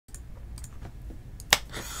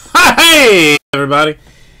Hey everybody,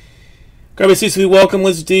 RPAs, welcome.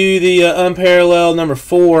 Let's do the Unparalleled number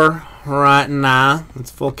 4 right now.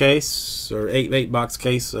 It's full case or 8 box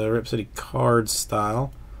case, Rip City card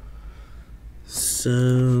style.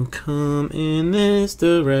 So come in this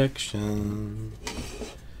direction.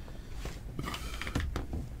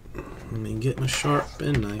 Let me get my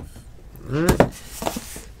sharpened knife. Alright.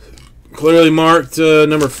 Clearly marked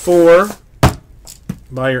number 4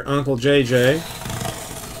 by your Uncle JJ.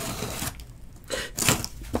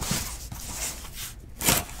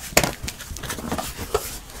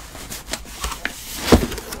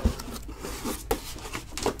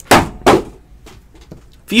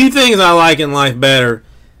 Few things I like in life better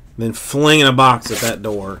than flinging a box at that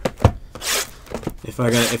door. If I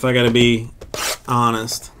got to be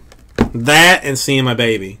honest, that and seeing my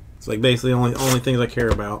baby. It's like basically only things I care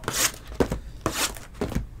about.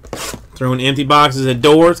 Throwing empty boxes at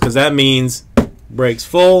doors because that means breaks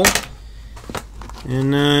full,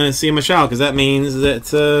 and seeing my child because that means that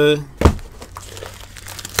the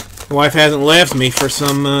wife hasn't left me for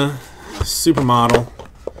some supermodel.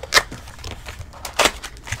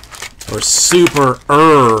 Or super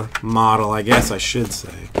model, I guess I should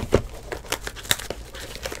say.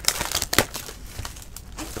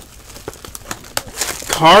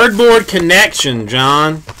 Cardboard connection,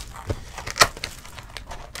 John.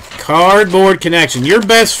 Cardboard connection. Your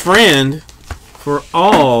best friend for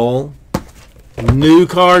all new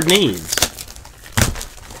card needs.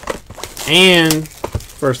 And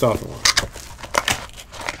first off one.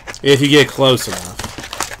 If you get close enough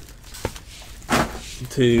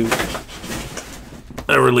to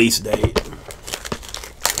a release date.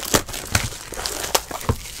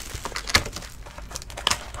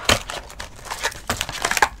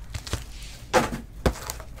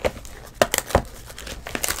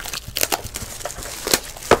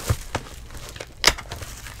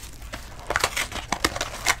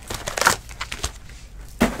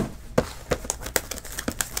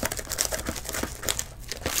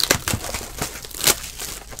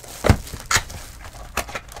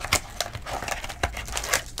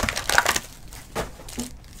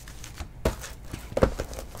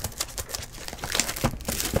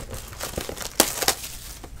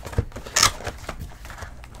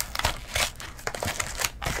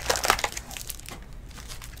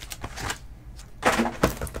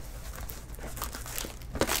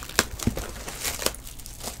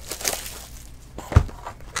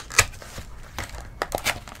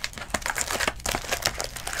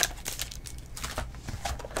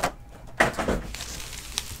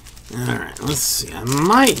 Alright, let's see. I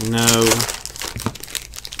might know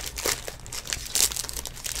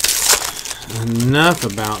enough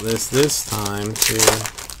about this time to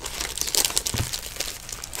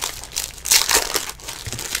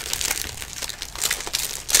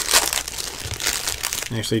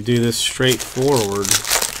actually do this straightforward.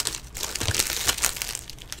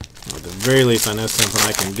 Or at the very least, I know something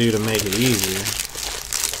I can do to make it easier.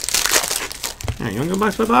 Alright, you want to go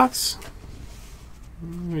box by box?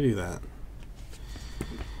 Let me do that.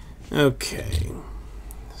 Okay,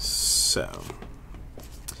 so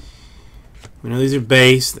we know these are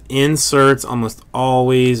base. Inserts almost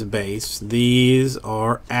always base. These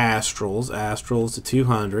are Astrals. Astrals to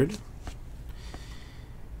 200.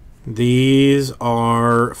 These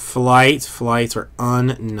are Flights. Flights are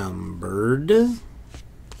unnumbered.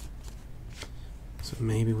 So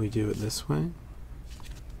maybe we do it this way.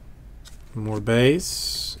 More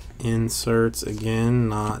base. Inserts again,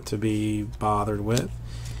 not to be bothered with.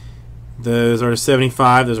 Those are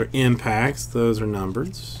 75. Those are impacts. Those are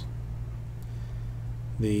numbered.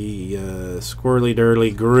 The squirrely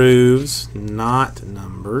dirtly grooves, not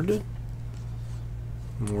numbered.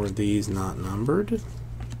 More of these not numbered. It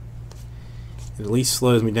at least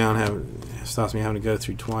slows me down. Stops me having to go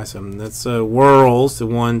through twice of them. That's whirls to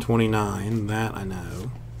 129. That I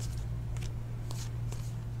know.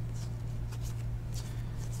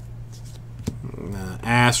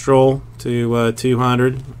 Astral to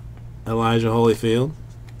 200, Elijah Holyfield.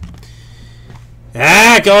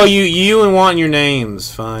 Oh, you and wanting your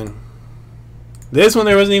names, fine. This one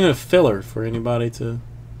there wasn't even a filler for anybody to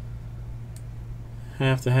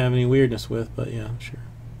have any weirdness with, but yeah, sure.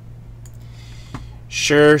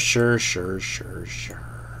 Sure.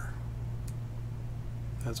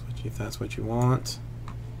 If that's what you want,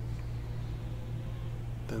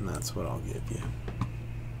 then that's what I'll give you.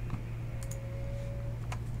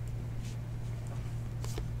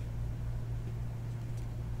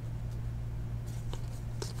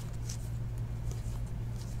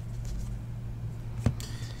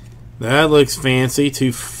 That looks fancy.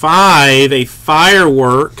 To 5, a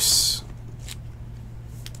Fireworks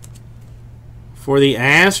for the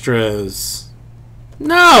Astros.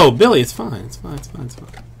 No, Billy, it's fine. It's fine. It's fine. It's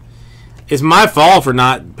fine. It's my fault for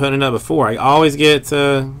not putting it up before. I always get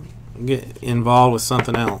involved with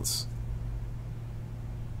something else.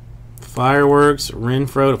 Fireworks,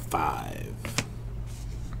 Renfro to 5.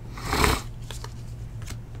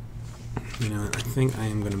 You know, I think I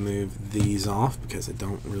am going to move these off because I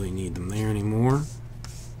don't really need them there anymore.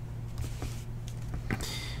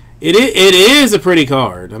 It is a pretty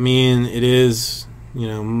card. I mean, it is, you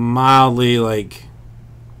know, mildly like,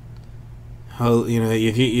 you know,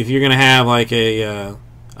 if you're going to have like a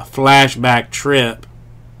flashback trip,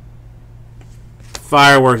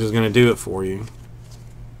 Fireworks is going to do it for you.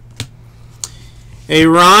 A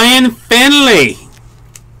Ryan Finley,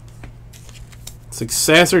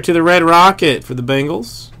 successor to the Red Rocket for the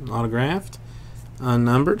Bengals, autographed,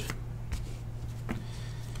 unnumbered.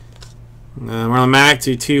 Marlon Mack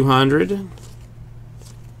to 200.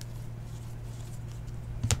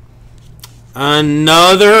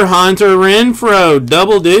 Another Hunter Renfro,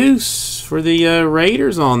 double deuce for the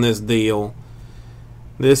Raiders on this deal.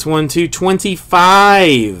 This one to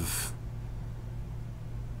 25.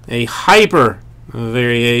 A hyper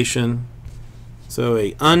variation. So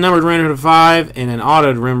a unnumbered Renfro to 5 and an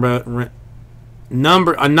auto to Renfro, a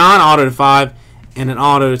non-auto to 5 and an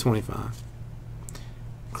auto to 25.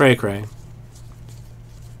 Cray.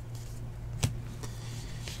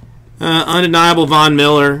 Undeniable Von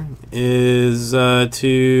Miller is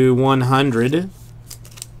to 100.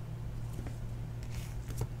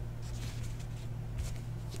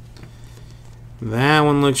 That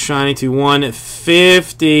one looks shiny to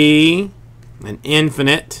 150. An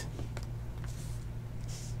infinite.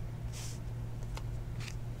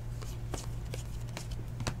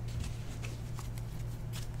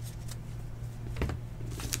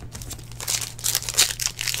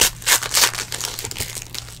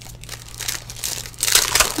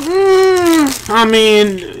 I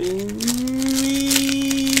mean,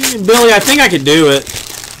 Billy, I think I could do it.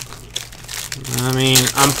 I mean,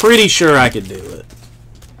 I'm pretty sure I could do it.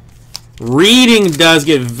 Reading does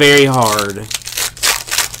get very hard,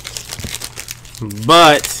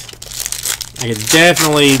 but I could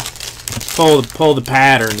definitely pull the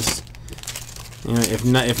patterns, you know,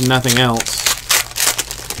 if nothing else.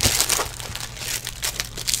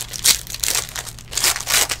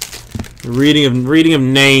 Reading of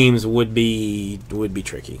names would be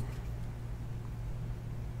tricky,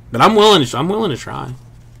 but I'm willing to try.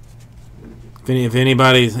 If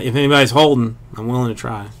anybody's holding, I'm willing to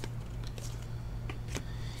try.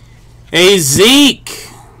 A Zeke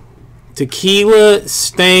tequila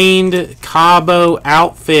stained Cabo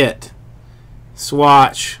outfit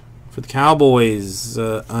swatch for the Cowboys,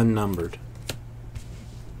 unnumbered.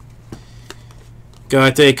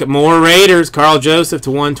 Gotta take more Raiders. Carl Joseph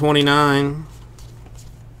to 129.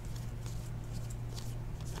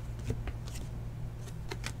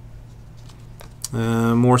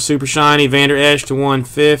 More super shiny Vander Esch to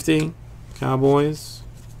 150. Cowboys.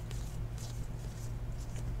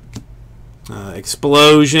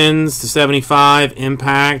 Explosions to 75.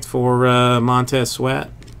 Impact for Montez Sweat.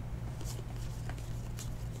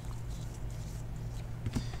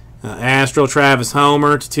 Astral Travis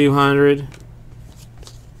Homer to 200.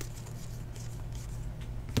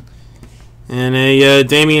 And a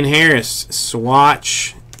Damian Harris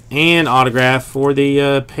swatch and autograph for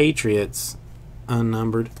the Patriots,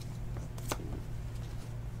 unnumbered.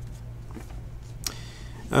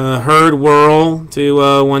 Herd Whirl to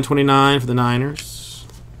 129 for the Niners.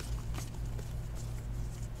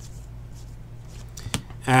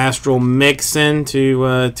 Astral Mixon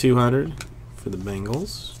to 200 for the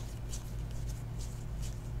Bengals.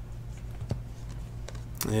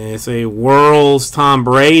 It's a Whirls Tom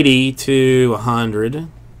Brady to 100.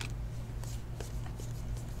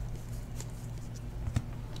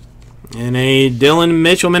 And a Dylan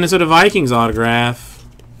Mitchell Minnesota Vikings autograph.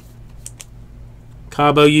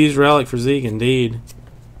 Cabo used relic for Zeke, indeed.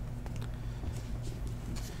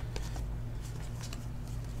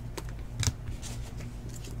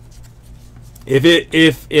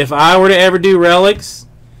 If I were to ever do relics,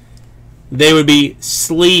 they would be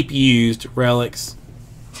sleep used relics.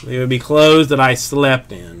 They would be clothes that I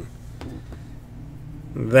slept in.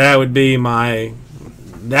 That would be my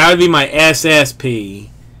SSP.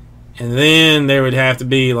 And then there would have to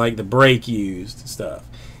be like the break used stuff.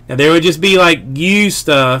 Now there would just be like used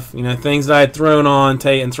stuff, you know, things that I had thrown on,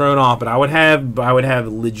 and thrown off, but I would have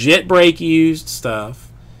legit break used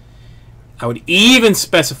stuff. I would even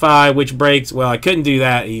specify which breaks. Well, I couldn't do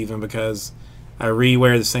that even because I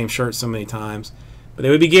rewear the same shirt so many times. But they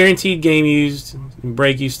would be guaranteed game used,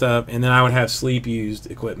 break used stuff, and then I would have sleep used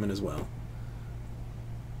equipment as well.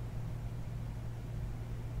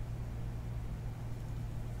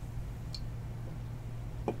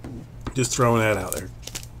 Just throwing that out there.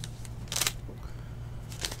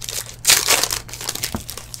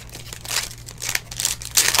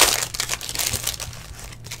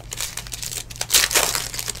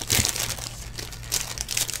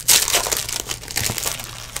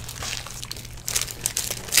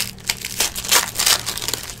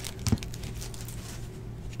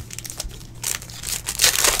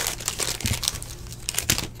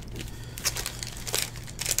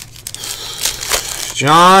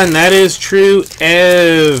 John, that is true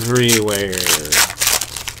everywhere.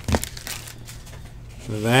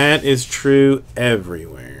 That is true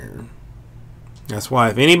everywhere. That's why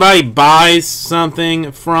if anybody buys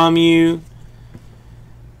something from you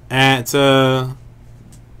at on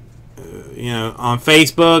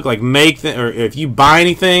Facebook, like or if you buy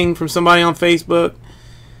anything from somebody on Facebook,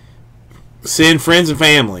 send friends and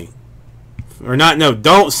family. Or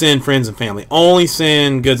don't send friends and family. Only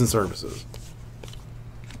send goods and services.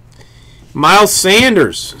 Miles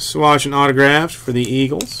Sanders swatching autographs for the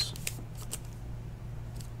Eagles.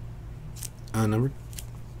 Unnumbered.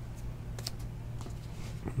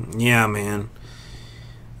 Yeah, man.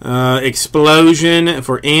 Explosion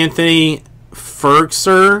for Anthony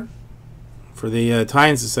Ferkser for the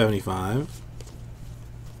Titans at 75.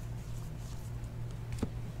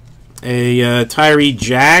 A Tyree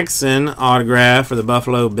Jackson autograph for the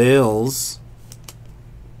Buffalo Bills.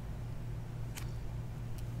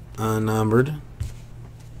 Unnumbered.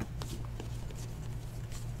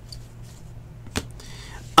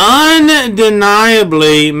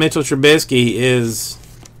 Undeniably, Mitchell Trubisky is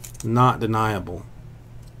not deniable.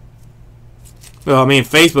 Well, I mean,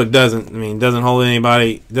 Facebook doesn't hold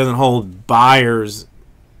anybody, doesn't hold buyers.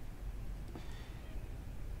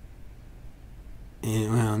 It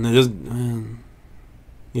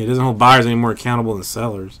doesn't hold buyers any more accountable than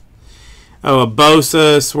sellers. Oh, a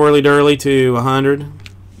Bosa swirly durly to 100.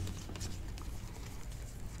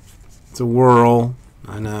 It's a whirl,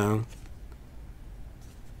 I know.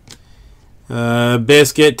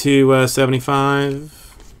 Biscuit to 75.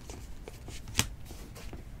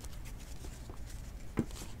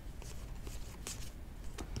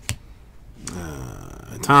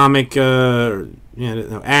 Atomic,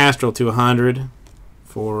 Astral to 100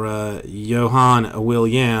 for Johan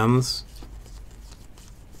Williams.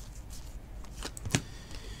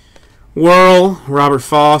 Whirl, Robert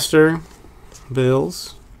Foster,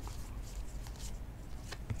 Bills.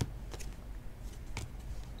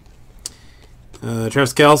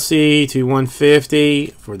 Travis Kelce to 150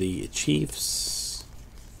 for the Chiefs.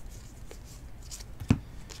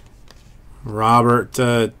 Robert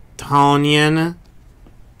Tonyan.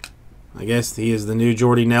 I guess he is the new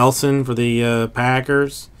Jordy Nelson for the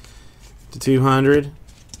Packers to 200.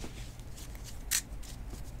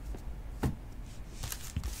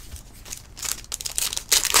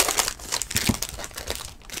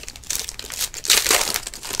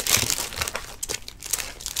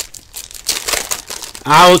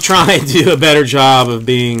 I will try and do a better job of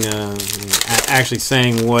being actually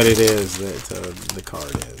saying what it is that the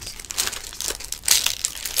card is,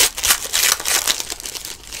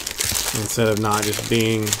 instead of not just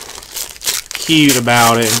being cute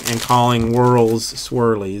about it and calling whirls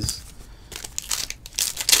swirlies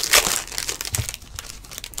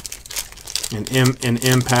and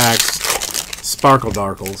impacts sparkle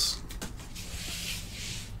darkles.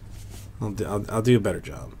 I'll do a better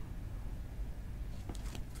job.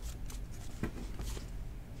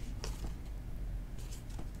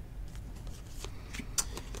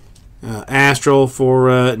 Astral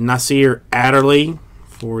for Nasir Adderley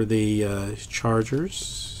for the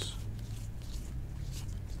Chargers.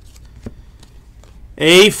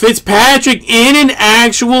 A Fitzpatrick in an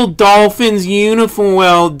actual Dolphins uniform.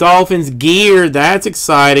 Well, Dolphins gear. That's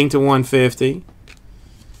exciting to 150.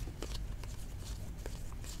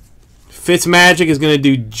 Fitzmagic is going to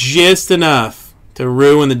do just enough to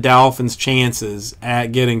ruin the Dolphins' chances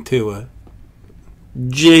at getting Tua.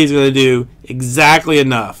 He's going to do exactly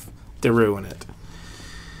enough to ruin it.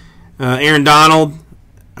 Aaron Donald,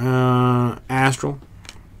 Astral.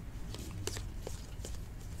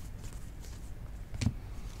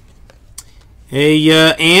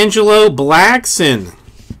 Angelo Blackson.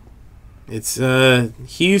 It's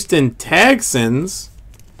Houston Texans.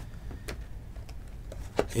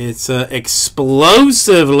 It's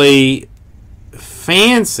explosively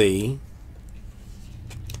fancy.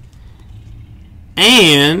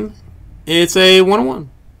 And it's a 101.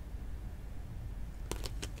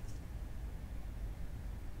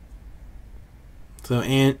 So,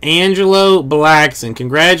 Angelo Blackson,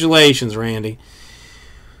 congratulations, Randy.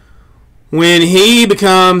 When he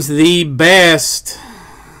becomes the best,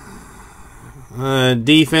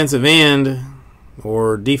 defensive end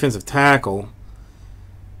or defensive tackle,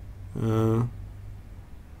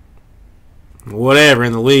 whatever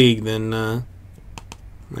in the league, then there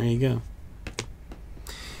you go.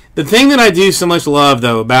 The thing that I do so much love,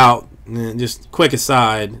 though, about, just quick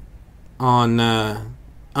aside, on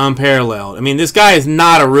Unparalleled, I mean, this guy is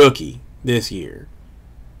not a rookie this year.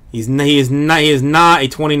 He is not a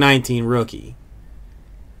 2019 rookie.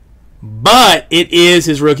 But it is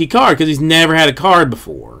his rookie card because he's never had a card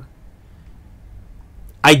before.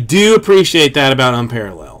 I do appreciate that about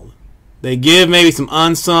Unparalleled. They give maybe some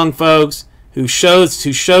unsung folks who showed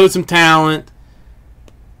some talent.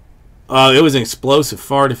 It was an explosive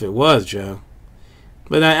fart if it was, Joe.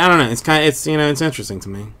 But I don't know. It's it's interesting to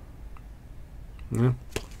me.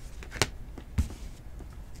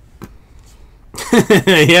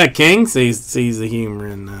 Yeah, King sees the humor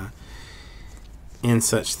in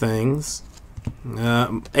such things.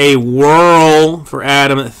 A whirl for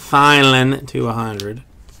Adam Thielen to 100.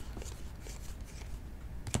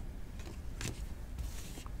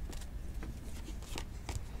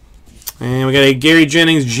 And we got a Gary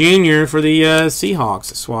Jennings Jr. for the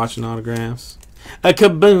Seahawks, swatching autographs. A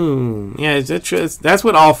Kaboom. Yeah, that's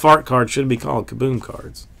what all fart cards should be called, Kaboom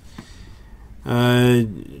cards.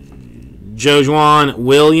 Jojuan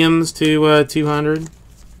Williams to 200.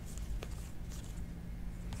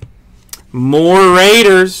 More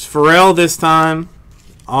Raiders. Pharrell this time.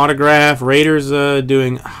 Autograph. Raiders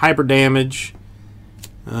doing hyper damage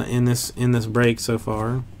in this break so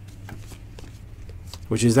far,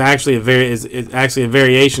 which is actually a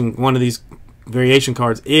variation. One of these variation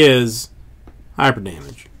cards is hyper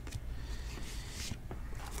damage.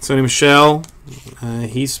 Sonny Michel,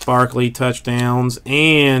 he's sparkly, touchdowns,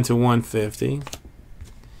 and to 150.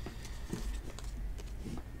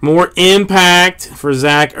 More impact for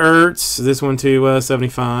Zach Ertz. This one to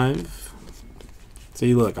 75.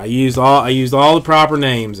 See, look, I used all the proper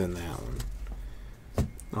names in that one.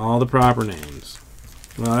 All the proper names.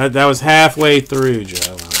 Well, that was halfway through,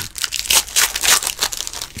 Joe.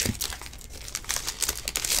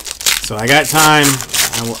 So I got time.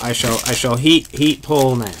 I shall heat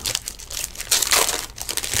pull now.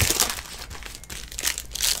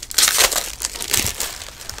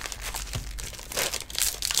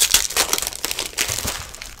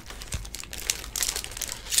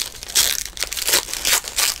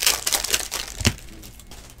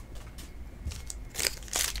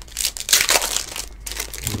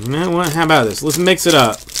 How about this? Let's mix it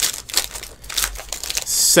up.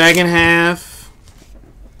 Second half,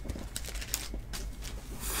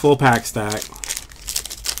 full pack stack.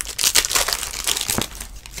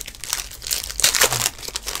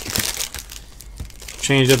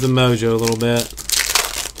 Change up the mojo a little bit.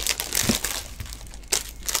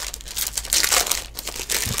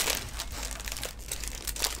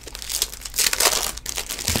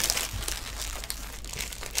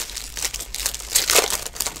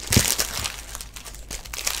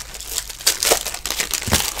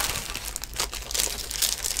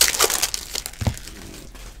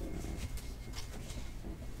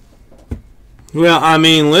 Well, I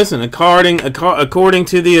mean, listen, according to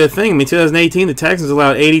the thing, I mean, 2018, the Texans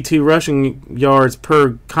allowed 82 rushing yards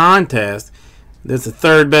per contest. That's the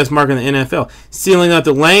third best mark in the NFL. Sealing up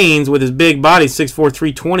the lanes with his big body, 6'4",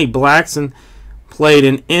 320, Blackson played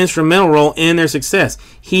an instrumental role in their success.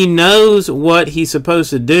 He knows what he's supposed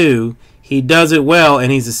to do. He does it well,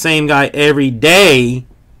 and he's the same guy every day,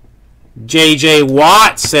 J.J.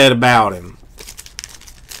 Watt said about him.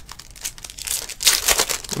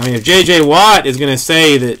 I mean, if J.J. Watt is going to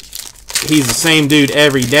say that he's the same dude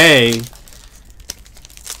every day,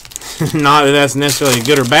 not that that's necessarily a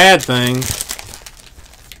good or bad thing,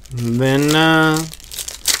 then,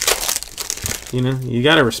 you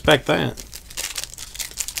got to respect that.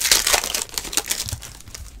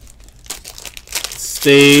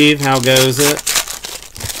 Steve, how goes it?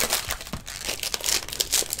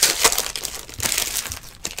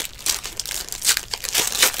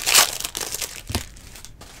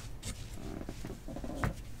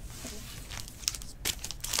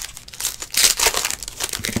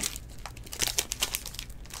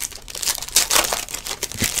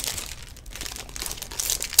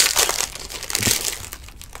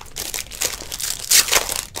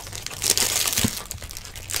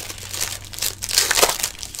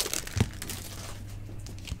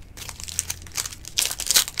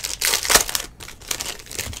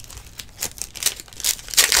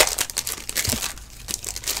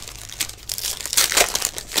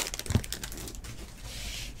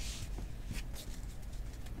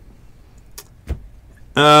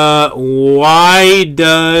 Why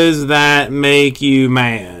does that make you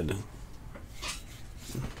mad?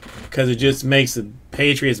 because it just makes the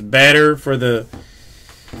Patriots better for the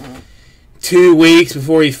 2 weeks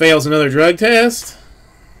before he fails another drug test?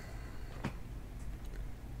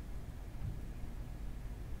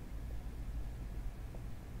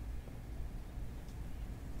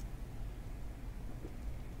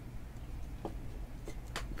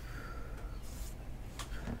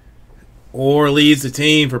 Or leaves the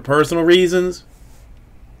team for personal reasons?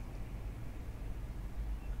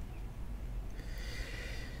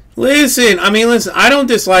 Listen, I don't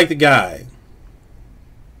dislike the guy.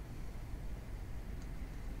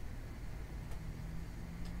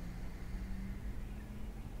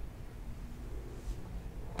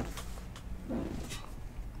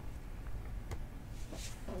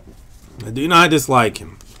 I do not dislike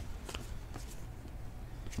him.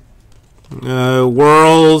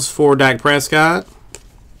 Whirls for Dak Prescott.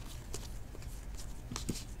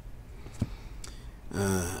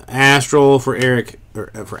 Astral for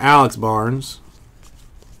Alex Barnes.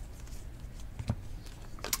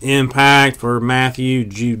 Impact for Matthew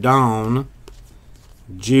Judon.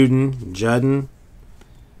 Judden.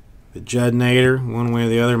 The Judnator, one way or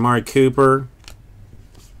the other. Amari Cooper.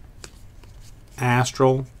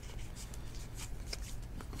 Astral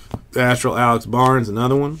Alex Barnes,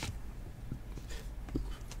 another one.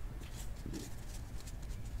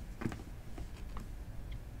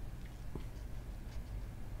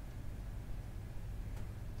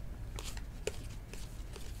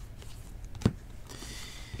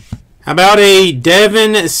 How about a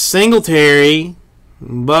Devin Singletary,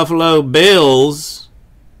 Buffalo Bills,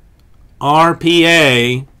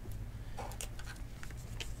 RPA,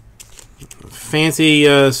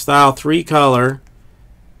 fancy style 3-color,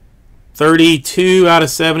 32 out of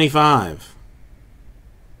 75.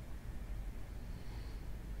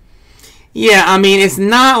 Yeah, it's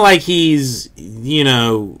not like he's,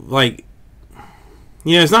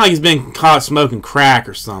 it's not like he's been caught smoking crack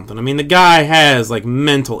or something. The guy has,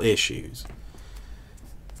 mental issues.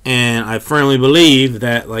 And I firmly believe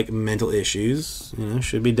that, mental issues,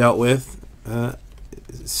 should be dealt with,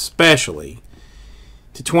 especially.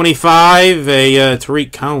 To 25, a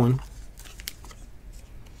Tariq Cohen.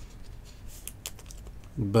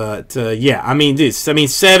 But, yeah, dude,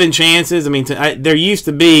 7 chances. There used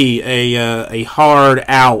to be a hard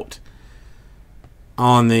out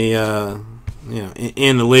on the...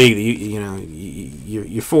 in the league,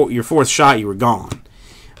 your fourth shot, you were gone.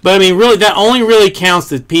 But really, that only really counts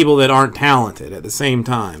to people that aren't talented at the same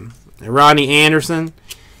time. Rodney Anderson,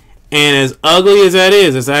 and as ugly as that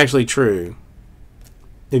is, it's actually true.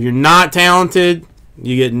 If you're not talented,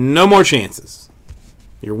 you get no more chances.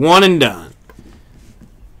 You're one and done.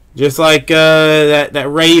 Just like that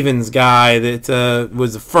Ravens guy that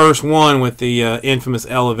was the first one with the infamous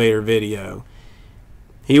elevator video.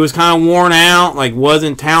 He was kind of worn out,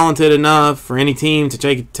 wasn't talented enough for any team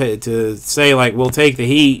to say we'll take the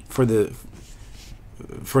heat for the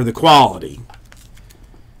quality.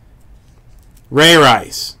 Ray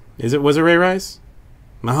Rice, was it Ray Rice?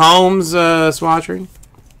 Mahomes Swatchery.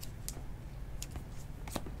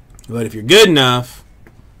 But if you're good enough,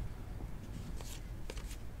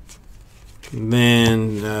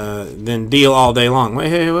 then deal all day long. Wait,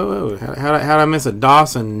 how did I miss a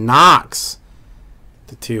Dawson Knox?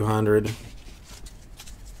 200.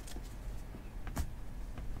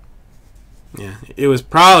 Yeah, it was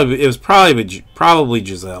probably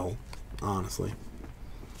Giselle, honestly.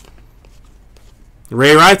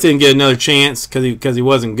 Ray Rice didn't get another chance because he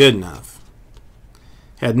wasn't good enough.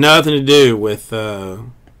 Had nothing to do with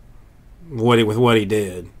what he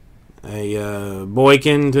did. A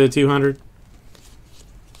Boykin to 200.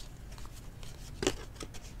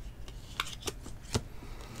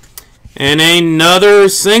 And another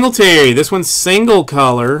Singletary. This one's single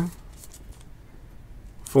color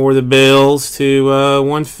for the Bills to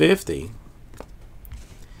 150.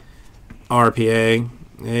 RPA.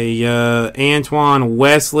 A Antoine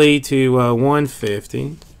Wesley to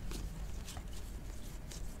 150.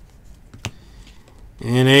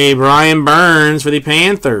 And a Brian Burns for the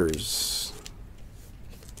Panthers.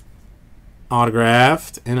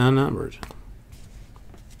 Autographed and unnumbered.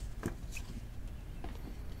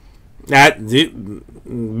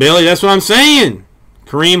 Billy, that's what I'm saying.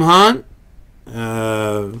 Kareem Hunt.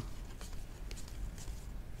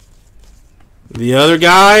 The other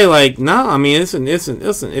guy, no. Listen.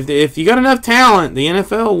 If you got enough talent, the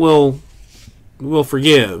NFL will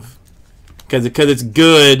forgive because it's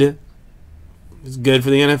good. It's good for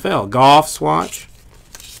the NFL. Golf swatch.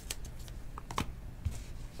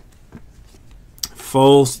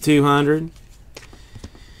 Foles 200.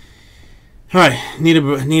 All right, need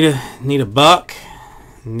a buck.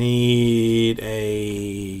 Need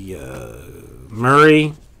a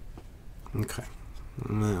Murray. Okay,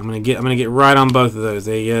 I'm gonna get right on both of those.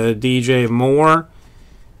 A DJ Moore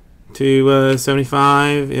to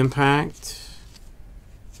 75 impact.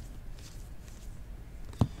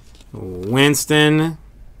 Winston,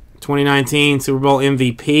 2019 Super Bowl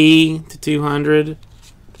MVP to 200.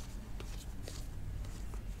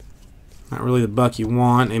 Not really the buck you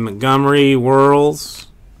want. A Montgomery Whirls.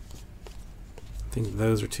 I think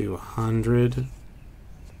those are to 100.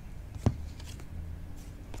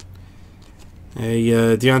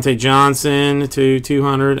 A Deontay Johnson to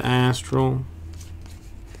 200 Astral.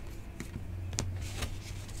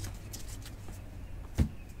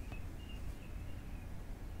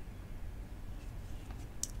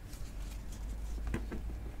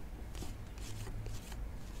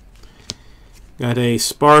 Got a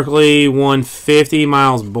sparkly 150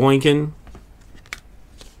 Miles Boykin.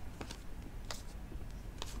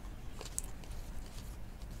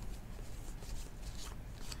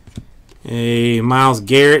 A Myles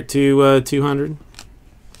Garrett to 200.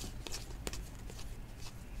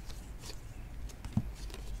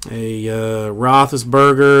 A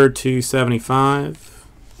Roethlisberger to 75.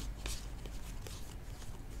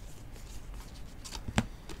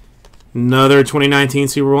 Another 2019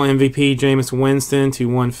 Super Bowl MVP, Jameis Winston to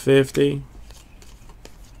 150.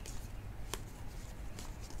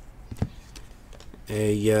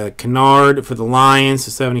 A Kennard for the Lions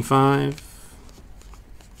to 75.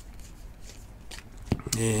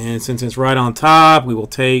 And since it's right on top, we will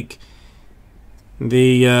take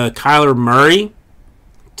the Kyler Murray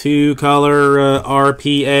 2-color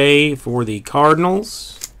RPA for the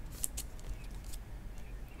Cardinals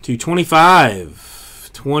to 25.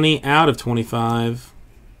 20 out of 25.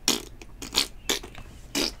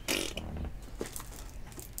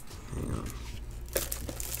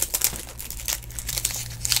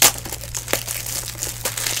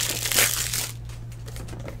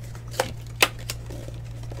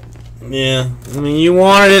 Yeah, I mean, you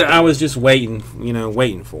wanted it. I was just waiting,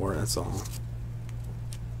 waiting for it. That's all.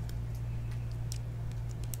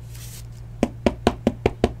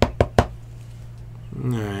 All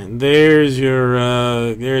right, there's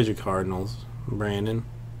your Cardinals, Brandon.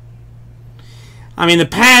 I mean, the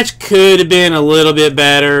patch could have been a little bit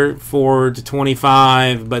better for to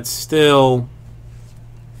 25, but still,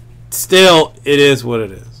 it is what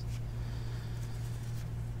it is.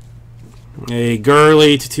 A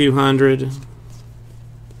Gurley to 200.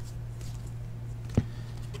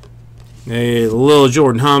 A little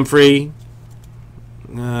Jordan Humphrey.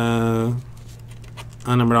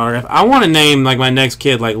 Unnumbered autograph. I want to name like my next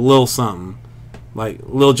kid like Lil something, like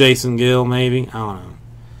Lil Jason Gill maybe. I don't know.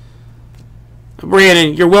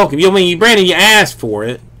 Brandon, you're welcome. Brandon, you asked for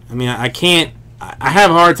it. I mean, I can't. I have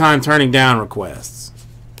a hard time turning down requests.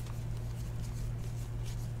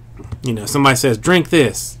 Somebody says, drink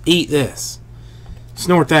this, eat this,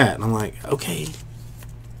 snort that. And I'm like, okay.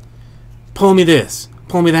 Pull me this,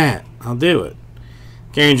 pull me that. I'll do it.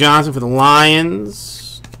 Gary Johnson for the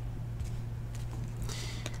Lions.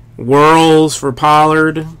 Whirls for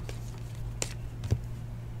Pollard.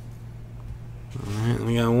 Alright,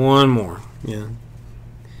 we got one more. Yeah.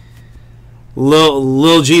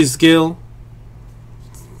 Lil Jesus Gill.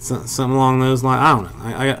 Something along those lines. I don't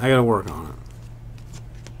know. I got to work on it.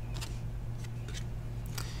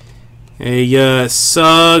 A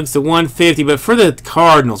Suggs to 150, but for the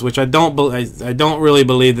Cardinals, which I don't really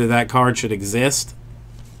believe that card should exist.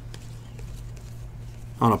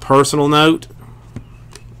 On a personal note,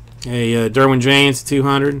 a Derwin James to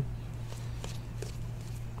 200.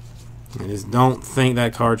 I just don't think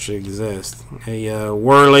that card should exist. A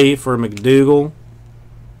Worley for McDougal.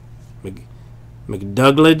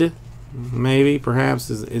 McDouglad, maybe,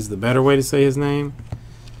 perhaps, is the better way to say his name.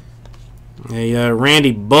 A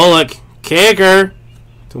Randy Bullock kicker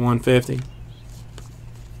to 150.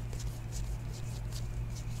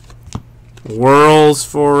 Whirls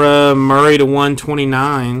for Murray to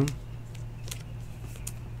 129.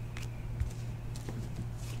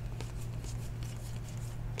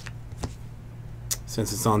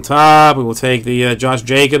 Since it's on top, we will take the Josh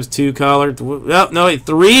Jacobs 2-color. A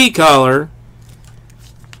 3-color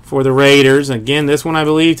for the Raiders. Again, this one I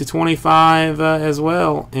believe to 25 as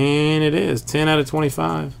well. And it is 10 out of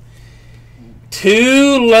 25.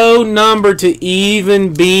 Too low number to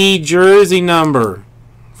even be jersey number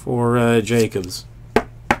for Jacobs.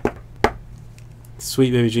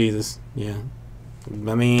 Sweet baby Jesus. Yeah.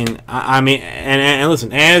 I mean, and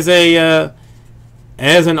listen, as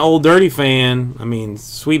an Old Dirty fan, I mean,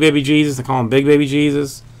 sweet baby Jesus, I call him big baby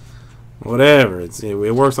Jesus. Whatever.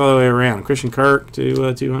 It works all the way around. Christian Kirk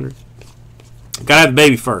to 200. Gotta have the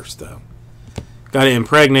baby first, though. Gotta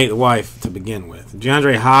impregnate the wife to begin with.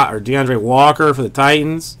 DeAndre Walker for the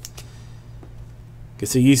Titans.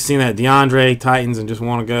 So you've seen that DeAndre Titans and just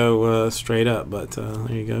want to go straight up, but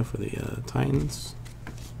there you go for the Titans.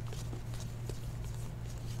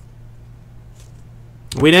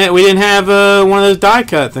 We didn't have one of those die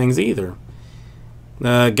cut things either.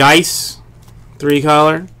 Geis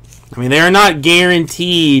 3-color. I mean, they are not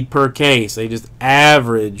guaranteed per case. They just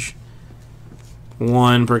average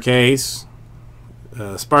 1 per case.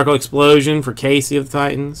 Sparkle Explosion for Casey of the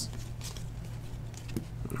Titans.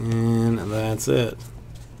 And that's it.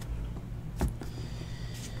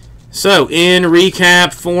 So, in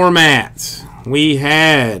recap format, we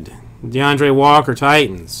had DeAndre Walker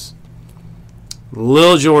Titans,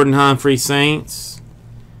 Lil Jordan Humphrey Saints,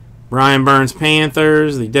 Brian Burns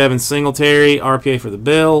Panthers, the Devin Singletary RPA for the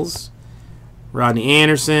Bills, Rodney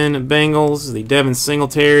Anderson Bengals, the Devin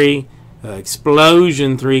Singletary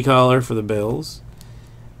Explosion 3-color for the Bills,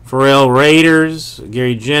 Pharrell Raiders,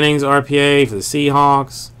 Gary Jennings RPA for the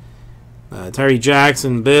Seahawks, Tyree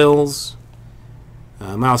Jackson Bills,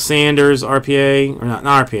 Miles Sanders RPA, or not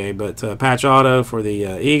RPA, but patch auto for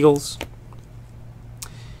the Eagles.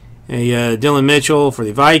 A Dylan Mitchell for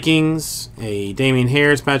the Vikings. A Damian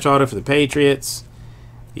Harris patch auto for the Patriots.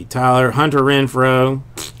 The Hunter Renfrow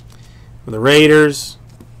for the Raiders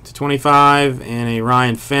 /25, and a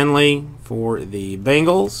Ryan Finley for the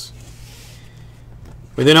Bengals.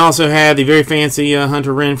 We then also had the very fancy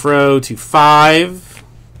Hunter Renfrow /5.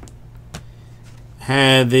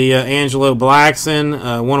 Had the Angelo Blackson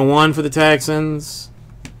 101 for the Texans.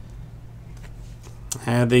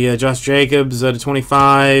 Had the Josh Jacobs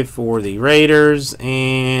 /25 for the Raiders,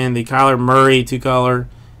 and the Kyler Murray 2-color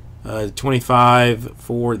 25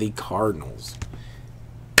 for the Cardinals.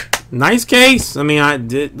 Nice case. I mean, I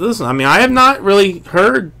have not really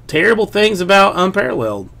heard terrible things about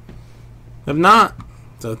Unparalleled. I've not.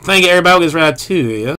 So thank you, everybody. This is Rad 2. Yeah.